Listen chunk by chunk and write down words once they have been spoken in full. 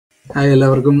Hi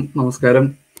എല്ലാവർക്കും നമസ്കാരം.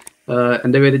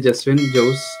 എൻ്റെ പേര് ജസ്വിൻ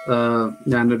ജോസ്.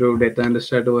 ഞാനൊരു ഡേറ്റ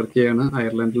അനലിസ്റ്റായിട്ട് വർക്ക് ചെയ്യാണ്,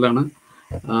 അയർലൻഡിലാണ്.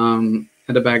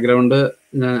 എൻ്റെ ബാക്ക്ഗ്രൗണ്ട്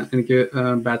എനിക്ക്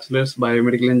ബാച്ചിലേഴ്സ്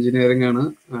ബയോമെഡിക്കൽ എഞ്ചിനീയറിംഗ് ആണ്,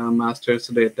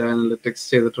 മാസ്റ്റേഴ്സ് ഡേറ്റ അനലിറ്റിക്സ്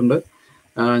ചെയ്തിട്ടുണ്ട്.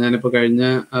 ഞാനിപ്പോൾ കഴിഞ്ഞ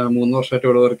 3 വർഷമായിട്ട്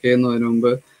ഇവിടെ വർക്ക് ചെയ്യുന്നു. അതിനു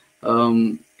മുമ്പ്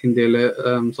ഇന്ത്യയിൽ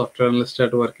സോഫ്റ്റ്വെയർ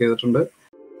അനലിസ്റ്റായിട്ട് വർക്ക് ചെയ്തിട്ടുണ്ട്.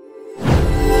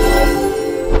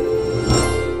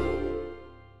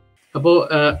 അപ്പോൾ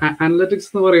അനലറ്റിക്സ്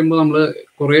എന്ന് പറയുമ്പോൾ നമ്മൾ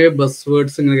കുറേ ബസ്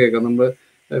വേർഡ്സ് ഇങ്ങനെ കേൾക്കാം. നമ്മൾ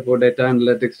ഇപ്പോൾ data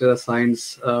analytics, science,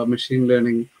 machine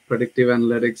learning, predictive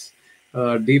analytics,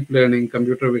 deep learning,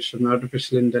 computer vision,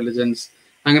 artificial intelligence,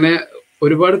 അങ്ങനെ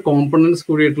ഒരുപാട് കോമ്പണൻസ്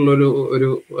കൂടിയിട്ടുള്ള ഒരു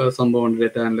സംഭവമാണ്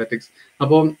ഡേറ്റ അനലറ്റിക്സ്.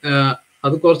 അപ്പോൾ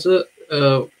അത് കുറച്ച്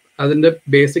അതിൻ്റെ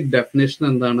ബേസിക് ഡെഫിനേഷൻ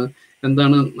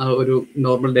എന്താണ് ഒരു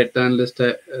നോർമൽ ഡേറ്റ അനലിസ്റ്റ്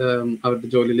അവരുടെ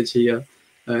ജോലിയിൽ ചെയ്യുക,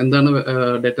 എന്താണ്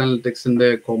ഡേറ്റ അനലിറ്റിക്സിന്റെ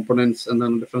കോമ്പണൻസ്,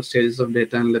 എന്താണ് different stages of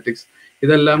data analytics,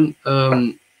 ഇതെല്ലാം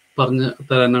പറഞ്ഞു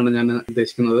തരാനാണ് ഞാൻ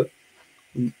ഉദ്ദേശിക്കുന്നത്.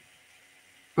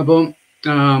 അപ്പോൾ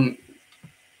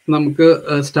നമുക്ക്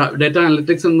ഡേറ്റ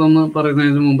അനലിറ്റിക്സ് എന്തെന്ന്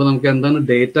പറയുന്നതിന് മുമ്പ് നമുക്ക് എന്താണ്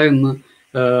ഡേറ്റ എന്ന്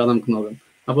നമുക്ക് നോക്കാം.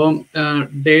 അപ്പോൾ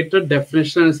ഡേറ്റ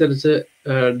ഡെഫിനേഷൻ അനുസരിച്ച്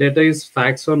data is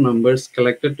facts or numbers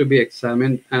collected to B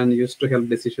examined and use to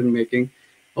help decision making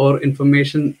or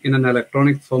information in an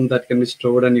electronic form that can be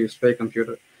stored and used by a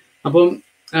computer. അപ്പം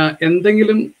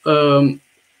എന്തെങ്കിലും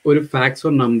ഒരു facts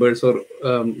or numbers or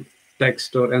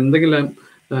text or എന്തെങ്കിലും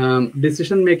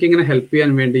decision മേക്കിങ്ങിനെ help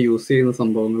ചെയ്യാൻ വേണ്ടി use ചെയ്യുന്ന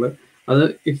സംഭവങ്ങൾ, അത്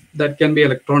if that can be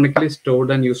electronically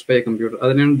stored and used by A computer,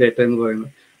 അതിനാണ് ഡേറ്റ എന്ന്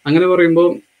പറയുന്നത്. അങ്ങനെ പറയുമ്പോൾ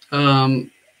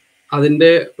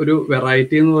അതിൻ്റെ ഒരു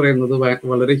വെറൈറ്റി എന്ന് പറയുന്നത്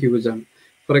വളരെ ഹ്യൂജ് ആണ്.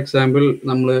 ഫോർ എക്സാമ്പിൾ,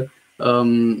 നമ്മൾ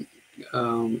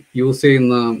യൂസ്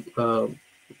ചെയ്യുന്ന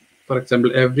for example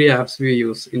every apps we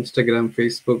use, Instagram,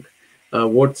 Facebook,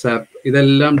 WhatsApp,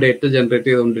 ഇതെല്ലാം ഡേറ്റ ജനറേറ്റ്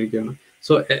ചെയ്തുകൊണ്ടിരിക്കുകയാണ്.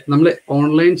 സോ നമ്മൾ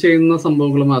ഓൺലൈൻ ചെയ്യുന്ന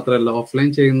സംഭവങ്ങൾ മാത്രമല്ല, ഓഫ്ലൈൻ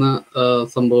ചെയ്യുന്ന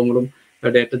സംഭവങ്ങളും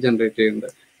ഡേറ്റ ജനറേറ്റ് ചെയ്യുന്നുണ്ട്.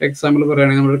 എക്സാമ്പിൾ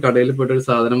പറയുകയാണെങ്കിൽ, നമ്മൾ കടയിൽ പോയിട്ട് ഒരു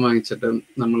സാധനം വാങ്ങിച്ചിട്ട്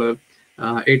നമ്മൾ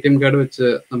ATM കാർഡ് വെച്ച്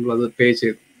നമ്മളത് പേ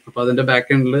ചെയ്തു. അപ്പോൾ അതിൻ്റെ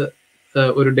ബാക്ക് എൻഡിൽ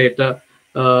ഒരു ഡേറ്റ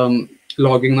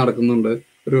ലോഗിങ് നടക്കുന്നുണ്ട്,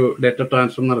 ഒരു ഡേറ്റ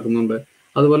ട്രാൻസ്ഫർ നടക്കുന്നുണ്ട്.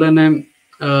 അതുപോലെ തന്നെ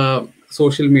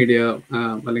സോഷ്യൽ മീഡിയ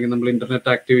അല്ലെങ്കിൽ നമ്മൾ ഇന്റർനെറ്റ്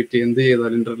ആക്ടിവിറ്റി എന്ത്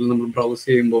ചെയ്താലും, ഇന്റർനെറ്റിൽ നമ്മൾ ബ്രൗസ്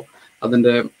ചെയ്യുമ്പോൾ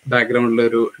അതിൻ്റെ ബാക്ക്ഗ്രൗണ്ടിൽ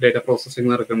ഒരു ഡേറ്റ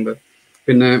പ്രോസസ്സിങ് നടക്കുന്നുണ്ട്.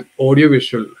 പിന്നെ ഓഡിയോ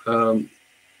വിഷ്വൽ,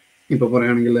 ഇപ്പോൾ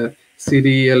പറയുകയാണെങ്കിൽ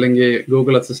സിരി അല്ലെങ്കിൽ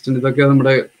ഗൂഗിൾ അസിസ്റ്റന്റ്, ഇതൊക്കെ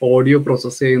നമ്മുടെ ഓഡിയോ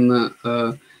പ്രോസസ്സ് ചെയ്യുന്ന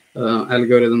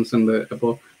ആൽഗോരിതംസ് ഉണ്ട്.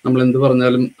 അപ്പോൾ നമ്മൾ എന്ത്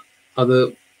പറഞ്ഞാലും അത്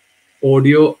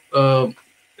ഓഡിയോ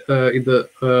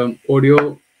ഓഡിയോ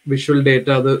വിഷ്വൽ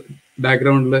ഡേറ്റ അത്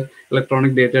ബാക്ക്ഗ്രൗണ്ടിൽ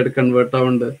ഇലക്ട്രോണിക് ഡേറ്റ ആയിട്ട് കൺവേർട്ട്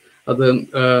ആവുന്നുണ്ട്. അത്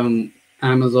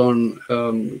ആമസോൺ,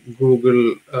 ഗൂഗിൾ,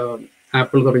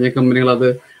 ആപ്പിൾ തുടങ്ങിയ കമ്പനികൾ അത്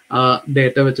ആ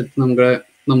ഡേറ്റ വെച്ചിട്ട്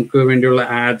നമുക്ക് വേണ്ടിയുള്ള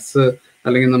ആഡ്സ്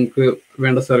അല്ലെങ്കിൽ നമുക്ക്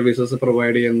വേണ്ട സർവീസസ്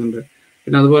പ്രൊവൈഡ് ചെയ്യുന്നുണ്ട്.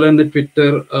 പിന്നെ അതുപോലെ തന്നെ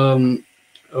ട്വിറ്റർ,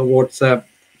 വാട്സാപ്പ്,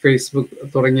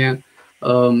 ഫേസ്ബുക്ക് തുടങ്ങിയ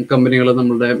കമ്പനികൾ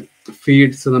നമ്മുടെ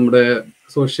ഫീഡ്സ്, നമ്മുടെ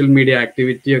സോഷ്യൽ മീഡിയ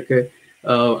ആക്ടിവിറ്റി ഒക്കെ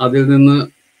അതിൽ നിന്ന്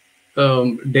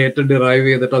ഡേറ്റ ഡിറൈവ്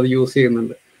ചെയ്തിട്ട് അത് യൂസ്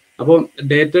ചെയ്യുന്നുണ്ട്. അപ്പോൾ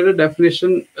ഡേറ്റയുടെ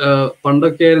ഡെഫിനിഷൻ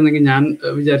പണ്ടൊക്കെ ആയിരുന്നെങ്കിൽ ഞാൻ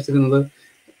വിചാരിച്ചിരുന്നത്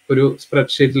ഒരു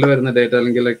സ്പ്രെഡ്ഷീറ്റിൽ വരുന്ന ഡേറ്റ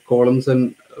അല്ലെങ്കിൽ കോളംസ് ആൻഡ്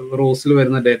റോസിൽ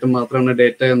വരുന്ന ഡേറ്റ മാത്രമാണ്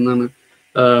ഡേറ്റ എന്നാണ്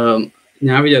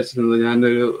ഞാൻ വിചാരിച്ചിരുന്നത്,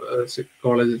 ഞാനൊരു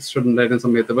കോളേജ് സ്റ്റുഡൻ്റ് ആയിരുന്ന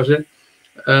സമയത്ത്. പക്ഷെ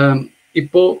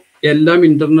ഇപ്പോൾ എല്ലാം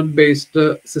ഇന്റർനെറ്റ് ബേസ്ഡ്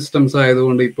സിസ്റ്റംസ്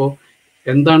ആയതുകൊണ്ട് ഇപ്പോൾ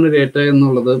എന്താണ് ഡേറ്റ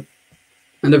എന്നുള്ളത്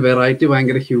അതിൻ്റെ വെറൈറ്റി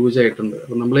ഭയങ്കര ഹ്യൂജ് ആയിട്ടുണ്ട്.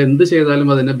 അപ്പം നമ്മൾ എന്ത്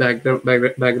ചെയ്താലും അതിൻ്റെ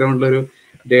ബാക്ക്ഗ്രൗണ്ടിലൊരു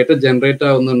ഡേറ്റ ജനറേറ്റ്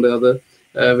ആവുന്നുണ്ട്, അത്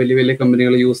വലിയ വലിയ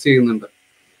കമ്പനികൾ യൂസ് ചെയ്യുന്നുണ്ട്.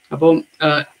 അപ്പം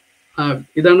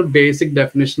ഇതാണ് ബേസിക്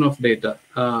ഡെഫിനിഷൻ ഓഫ് ഡേറ്റ.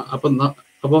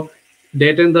 അപ്പോൾ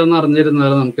ഡേറ്റ എന്താണെന്ന്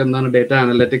അറിഞ്ഞിരുന്നാൽ നമുക്ക് എന്താണ് ഡേറ്റ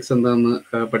അനലറ്റിക്സ് എന്താണെന്ന്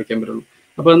പഠിക്കാൻ പറ്റുള്ളൂ.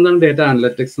 അപ്പോൾ എന്താണ് ഡേറ്റ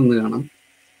അനലറ്റിക്സ് എന്ന് കാണാം.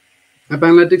 അപ്പോൾ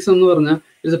അനലറ്റിക്സ് എന്ന് പറഞ്ഞാൽ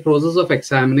it's A process of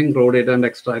examining raw data and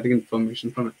extracting information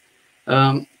from it.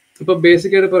 ഇപ്പോൾ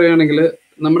ബേസിക് ആയിട്ട് പറയുകയാണെങ്കിൽ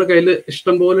നമ്മുടെ കയ്യിൽ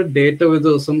ഇഷ്ടംപോലെ ഡേറ്റ ഒരു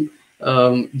ദിവസം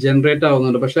ജനറേറ്റ്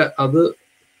ആവുന്നുണ്ട്. പക്ഷെ അത്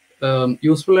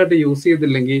യൂസ്ഫുൾ ആയിട്ട് യൂസ്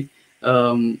ചെയ്തില്ലെങ്കിൽ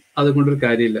അതുകൊണ്ടൊരു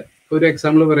കാര്യമില്ല. ഒരു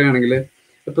എക്സാമ്പിൾ പറയുകയാണെങ്കിൽ,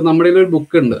 ഇപ്പൊ നമ്മുടെ ഒരു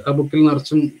ബുക്ക് ഉണ്ട്, ആ ബുക്കിൽ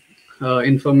നിറച്ചും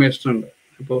ഇൻഫർമേഷൻ ഉണ്ട്.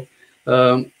 അപ്പോൾ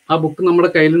ആ ബുക്ക് നമ്മുടെ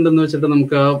കയ്യിലുണ്ടെന്ന് വെച്ചിട്ട്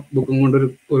നമുക്ക് ആ ബുക്കും കൊണ്ട്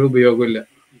ഒരു ഉപയോഗമില്ല.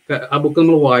 ആ ബുക്ക്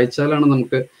നമ്മൾ വായിച്ചാലാണ്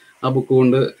നമുക്ക് ആ ബുക്ക്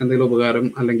കൊണ്ട് എന്തെങ്കിലും ഉപകാരം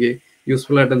അല്ലെങ്കിൽ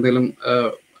യൂസ്ഫുൾ ആയിട്ട് എന്തെങ്കിലും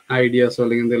ഐഡിയാസോ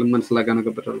അല്ലെങ്കിൽ എന്തെങ്കിലും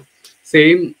മനസ്സിലാക്കാനൊക്കെ പറ്റുള്ളൂ.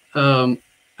 Same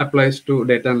applies to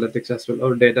data analytics as well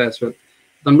or data as well.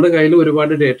 നമ്മുടെ കയ്യിൽ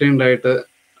ഒരുപാട് ഡേറ്റ ഉണ്ടായിട്ട്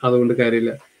അതുകൊണ്ട്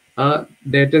കാര്യമില്ല. ആ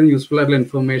ഡേറ്റ യൂസ്ഫുൾ ആയിട്ടുള്ള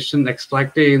ഇൻഫർമേഷൻ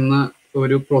എക്സ്ട്രാക്ട് ചെയ്യുന്ന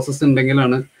ഒരു പ്രോസസ്സ്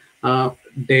ഉണ്ടെങ്കിലാണ് ആ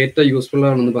ഡേറ്റ യൂസ്ഫുൾ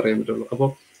ആണെന്ന് പറയാൻ പറ്റുള്ളൂ. അപ്പോൾ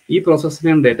ഈ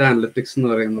പ്രോസസ്സിനെയാണ് ഡേറ്റ അനലറ്റിക്സ് എന്ന്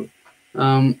പറയുന്നത്.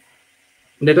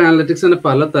 ഡേറ്റ അനലറ്റിക്സിന്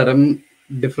പലതരം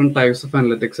ഡിഫറെൻറ്റ് ടൈപ്സ് ഓഫ്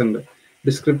അനലറ്റിക്സ് ഉണ്ട്.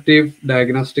 ഡിസ്ക്രിപ്റ്റീവ്,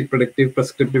 ഡയഗ്നോസ്റ്റിക്, പ്രഡിക്റ്റീവ്,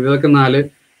 പ്രെസ്ക്രിപ്റ്റീവ്, ഇതൊക്കെ 4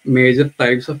 മേജർ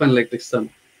ടൈപ്സ് ഓഫ് അനലറ്റിക്സ് ആണ്.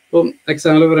 ഇപ്പം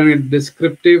എക്സാമ്പിൾ പറയുകയാണെങ്കിൽ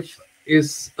descriptive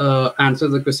is answer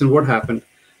the question what happen.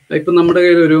 ഇപ്പം നമ്മുടെ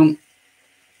കയ്യിൽ ഒരു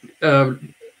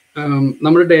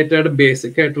നമ്മുടെ ഡേറ്റയുടെ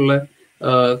ബേസിക് ആയിട്ടുള്ള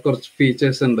കുറച്ച്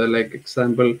ഫീച്ചേഴ്സ് ഉണ്ട്. Like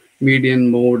example median,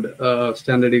 mode,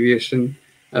 standard deviation,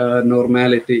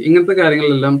 normality, ഇങ്ങനത്തെ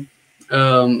കാര്യങ്ങളെല്ലാം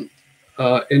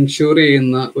എൻഷുർ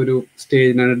ചെയ്യുന്ന ഒരു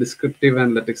സ്റ്റേജിനാണ് ഡിസ്ക്രിപ്റ്റീവ്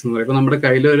അനലറ്റിക്സ് എന്ന് പറയുന്നത്. ഇപ്പോൾ നമ്മുടെ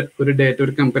കയ്യിൽ ഒരു ഡേറ്റ,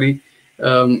 ഒരു കമ്പനി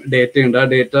ഡേറ്റ ഉണ്ട്. ആ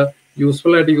ഡേറ്റ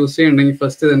യൂസ്ഫുൾ ആയിട്ട് യൂസ് ചെയ്യണമെങ്കിൽ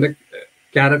ഫസ്റ്റ് ഇതിന്റെ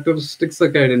ക്യാരക്ടറിസ്റ്റിക്സ്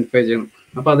ഒക്കെ ഐഡന്റിഫൈ ചെയ്യണം.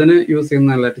 അപ്പോൾ അതിന് യൂസ്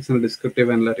ചെയ്യുന്ന അനലറ്റിക്സ് ആണ്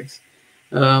ഡിസ്ക്രിപ്റ്റീവ് അനലറ്റിക്സ്.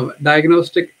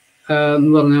 ഡയഗ്നോസ്റ്റിക്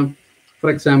എന്ന് പറഞ്ഞാൽ, ഫോർ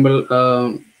എക്സാമ്പിൾ,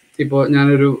 ഇപ്പോൾ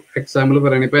ഞാനൊരു എക്സാമ്പിൾ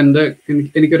പറയുകയാണ്. ഇപ്പോൾ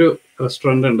എനിക്കൊരു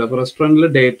റെസ്റ്റോറൻറ്റ് ഉണ്ട്. അപ്പോൾ റെസ്റ്റോറൻറ്റിൽ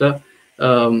ഡേറ്റ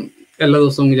എല്ലാ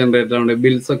ദിവസവും ജനറേറ്റ് ആവുന്നുണ്ട്.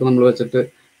 ബിൽസ് ഒക്കെ നമ്മൾ വെച്ചിട്ട്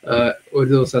ഒരു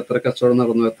ദിവസം എത്ര കച്ചവടം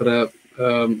നടന്നു, എത്ര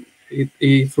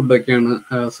ഈ ഫുഡൊക്കെയാണ്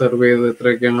സെർവ് ചെയ്തത്,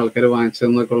 എത്രയൊക്കെയാണ് ആൾക്കാർ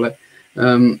വാങ്ങിച്ചതെന്നൊക്കെ ഉള്ള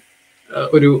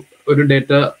ഒരു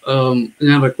ഡേറ്റ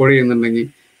ഞാൻ റെക്കോർഡ് ചെയ്യുന്നുണ്ടെങ്കിൽ,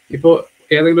 ഇപ്പോൾ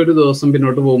ഏതെങ്കിലും ഒരു ദിവസം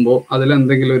പിന്നോട്ട് പോകുമ്പോൾ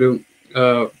അതിലെന്തെങ്കിലും ഒരു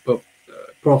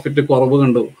പ്രോഫിറ്റ് കുറവ്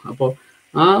കണ്ടു. അപ്പോൾ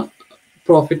ആ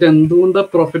പ്രോഫിറ്റ്, എന്തുകൊണ്ടാണ്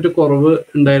പ്രോഫിറ്റ് കുറവ്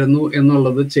ഉണ്ടായിരുന്നു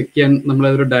എന്നുള്ളത് ചെക്ക് ചെയ്യാൻ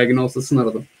നമ്മളതൊരു ഡയഗ്നോസിസ്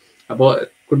നടത്തും. അപ്പോൾ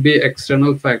could be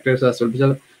external factors as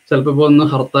well. ചിലപ്പോൾ ഇപ്പോൾ ഒന്ന്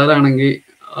ഹർത്താലാണെങ്കിൽ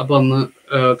അപ്പോൾ അന്ന്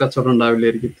കച്ചവടം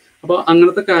ഉണ്ടാവില്ലായിരിക്കും. അപ്പോൾ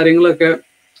അങ്ങനത്തെ കാര്യങ്ങളൊക്കെ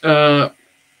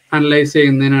അനലൈസ്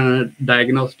ചെയ്യുന്നതിനാണ്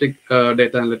ഡയഗ്നോസ്റ്റിക്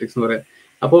ഡേറ്റ അനലിറ്റിക്സ് എന്ന് പറയുക.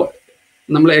 അപ്പോൾ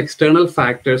നമ്മൾ external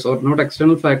factors or not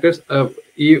external factors,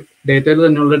 ഈ ഡേറ്റയിൽ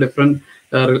തന്നെയുള്ള ഡിഫറെൻറ്റ്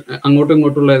അങ്ങോട്ടും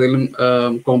ഇങ്ങോട്ടുള്ള ഏതെങ്കിലും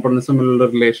കോമ്പണൻസ് തമ്മിലുള്ള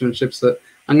റിലേഷൻഷിപ്സ്,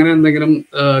 അങ്ങനെ എന്തെങ്കിലും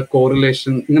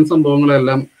കോറിലേഷൻ, ഇങ്ങനത്തെ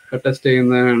സംഭവങ്ങളെല്ലാം ടെസ്റ്റ്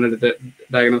ചെയ്യുന്നതാണ്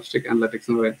ഡയഗ്നോസ്റ്റിക് അനലറ്റിക്സ്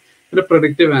എന്ന് പറയുന്നത്. പിന്നെ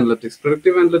പ്രഡിക്റ്റീവ്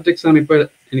അനലറ്റിക്സ് ആണ് ഇപ്പോൾ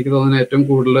എനിക്ക് തോന്നുന്നത് ഏറ്റവും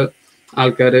കൂടുതൽ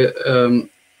ആൾക്കാർ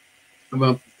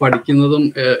പഠിക്കുന്നതും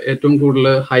ഏറ്റവും കൂടുതൽ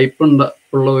ഹൈപ്പ്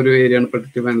ഉള്ള ഒരു ഏരിയയാണ്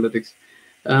പ്രഡിക്റ്റീവ് അനലറ്റിക്സ്.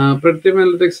 പ്രഡിക്റ്റീവ്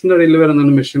അനലറ്റിക്സിന്റെ ഇടയിൽ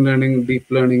വരുന്നതാണ് machine learning,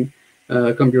 deep learning,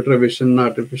 computer vision,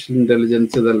 artificial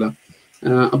intelligence, ഇതെല്ലാം.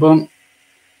 അപ്പം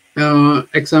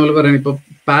എക്സാമ്പിൾ പറയുകയാണെങ്കിൽ, ഇപ്പോൾ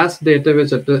പാസ്റ്റ് ഡേറ്റ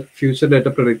വെച്ചിട്ട് ഫ്യൂച്ചർ ഡേറ്റ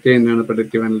പ്രഡിക്റ്റ് ചെയ്യുന്നതാണ്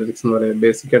പ്രഡിക്റ്റീവ് അനലറ്റിക്സ് എന്ന് പറയുന്നത്.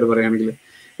 ബേസിക് ആയിട്ട് പറയുകയാണെങ്കിൽ,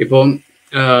 ഇപ്പോൾ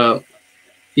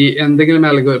ഈ എന്തെങ്കിലും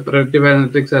പ്രഡിക്റ്റീവ്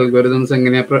അനലറ്റിക്സ് അൽഗോരിതംസ്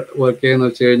എങ്ങനെയാണ് വർക്ക് ചെയ്യുന്നത്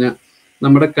വെച്ച് കഴിഞ്ഞാൽ,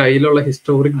 നമ്മുടെ കയ്യിലുള്ള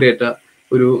ഹിസ്റ്റോറിക് ഡേറ്റ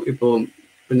ഇപ്പോൾ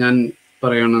ഞാൻ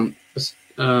പറയണം,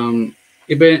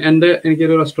 ഇപ്പൊ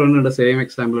എനിക്കൊരു റെസ്റ്റോറൻറ്റ് ഉണ്ട്. സെയിം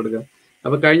എക്സാമ്പിൾ എടുക്കാം.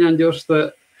 അപ്പൊ കഴിഞ്ഞ 5 വർഷത്തെ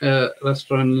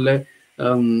റെസ്റ്റോറൻറ്റിലെ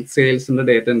സെയിൽസിന്റെ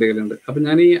ഡേറ്റ എൻ്റെ കയ്യിലുണ്ട്. അപ്പൊ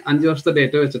ഞാൻ ഈ 5 വർഷത്തെ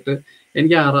ഡേറ്റ വെച്ചിട്ട്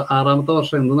എനിക്ക് ആറാമത്തെ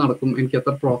വർഷം എന്ത് നടക്കും, എനിക്ക്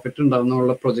എത്ര പ്രോഫിറ്റ് ഉണ്ടാവും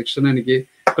എന്നുള്ള പ്രൊജക്ഷൻ എനിക്ക്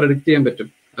പ്രെഡിക്റ്റ് ചെയ്യാൻ പറ്റും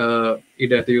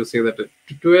ഈ ഡേറ്റ യൂസ് ചെയ്തിട്ട്.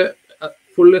 ടു എ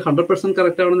ഫുള്ളി 100%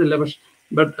 കറക്റ്റ് ആവണമെന്നില്ല,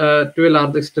 but to A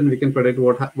large extent we can predict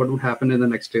what would happen in the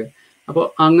next year. അപ്പോൾ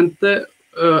അങ്ങനത്തെ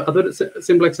അതൊരു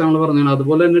സിമ്പിൾ എക്സാമ്പിൾ പറഞ്ഞാണ്.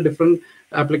 അതുപോലെ തന്നെ ഡിഫറെന്റ്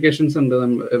ആപ്ലിക്കേഷൻസ് ഉണ്ട്.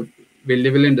 വലിയ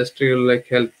വലിയ ഇൻഡസ്ട്രികളിൽ, ലൈക്ക്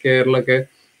ഹെൽത്ത് കെയറിലൊക്കെ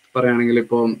പറയുകയാണെങ്കിൽ,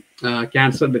 ഇപ്പോൾ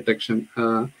ക്യാൻസർ ഡിറ്റക്ഷൻ,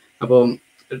 അപ്പോൾ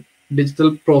ഡിജിറ്റൽ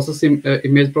പ്രോസസ്സിംഗ്,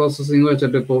 ഇമേജ് പ്രോസസ്സിംഗ്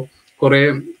വെച്ചിട്ട് ഇപ്പോൾ കുറേ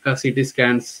CT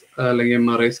സ്കാൻസ് അല്ലെങ്കിൽ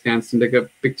MRI സ്കാൻസിൻ്റെ ഒക്കെ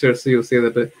പിക്ചേഴ്സ് യൂസ്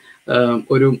ചെയ്തിട്ട്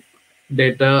ഒരു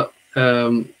ഡേറ്റ,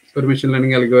 ഒരു മെഷീൻ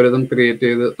ലേണിംഗ് അൽഗോരിതം ക്രിയേറ്റ്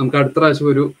ചെയ്ത് നമുക്ക് അടുത്ത പ്രാവശ്യം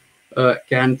ഒരു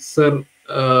ക്യാൻസർ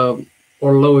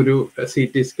ഉള്ള ഒരു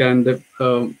CT സ്കാനിന്റെ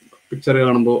പിക്ചർ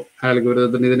കാണുമ്പോൾ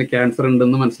അൽഗോരിതത്തിന് ഇതിന് ക്യാൻസർ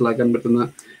ഉണ്ടെന്ന് മനസ്സിലാക്കാൻ പറ്റുന്ന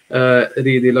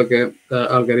രീതിയിലൊക്കെ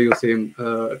ആൾക്കാർ യൂസ് ചെയ്യും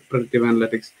പ്രെഡിക്റ്റീവ്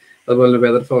അനലറ്റിക്സ്. അതുപോലെ തന്നെ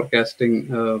വെതർ ഫോർകാസ്റ്റിംഗ്,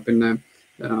 പിന്നെ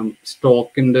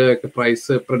സ്റ്റോക്കിന്റെ ഒക്കെ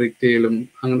പ്രൈസ് പ്രെഡിക്റ്റ് ചെയ്യലും,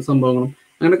 അങ്ങനെ സംഭവങ്ങളും,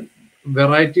 അങ്ങനെ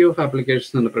വെറൈറ്റി ഓഫ്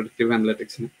ആപ്ലിക്കേഷൻസ് ഉണ്ട് പ്രെഡിക്റ്റീവ്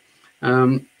അനലറ്റിക്സിന്.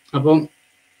 അപ്പം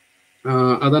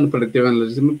അതാണ് പ്രെഡിക്റ്റീവ്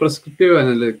അനലറ്റിക്സ്. പ്രിസ്ക്രിപ്റ്റീവ്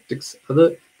അനലറ്റിക്സ് അത്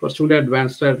കുറച്ചുകൂടി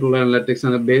അഡ്വാൻസ്ഡ് ആയിട്ടുള്ള അനലറ്റിക്സ്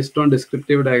ആണ്. Based on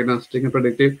descriptive, diagnostic,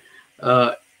 predictive,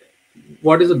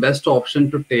 what is the best option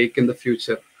to take in the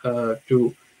future to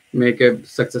make A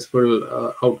successful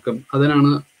outcome,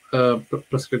 അതിനാണ്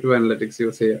പ്രിസ്ക്രിപ്റ്റീവ് അനലറ്റിക്സ്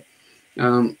യൂസ് ചെയ്യുക.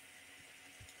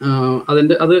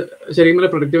 അത് ശരിക്കും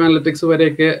പ്രൊഡക്റ്റീവ് അനലറ്റിക്സ്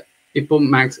വരെയൊക്കെ ഇപ്പം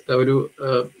ഒരു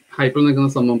ഹൈപ്പിൽ നിൽക്കുന്ന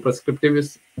സംഭവം. Prescriptive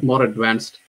is more advanced.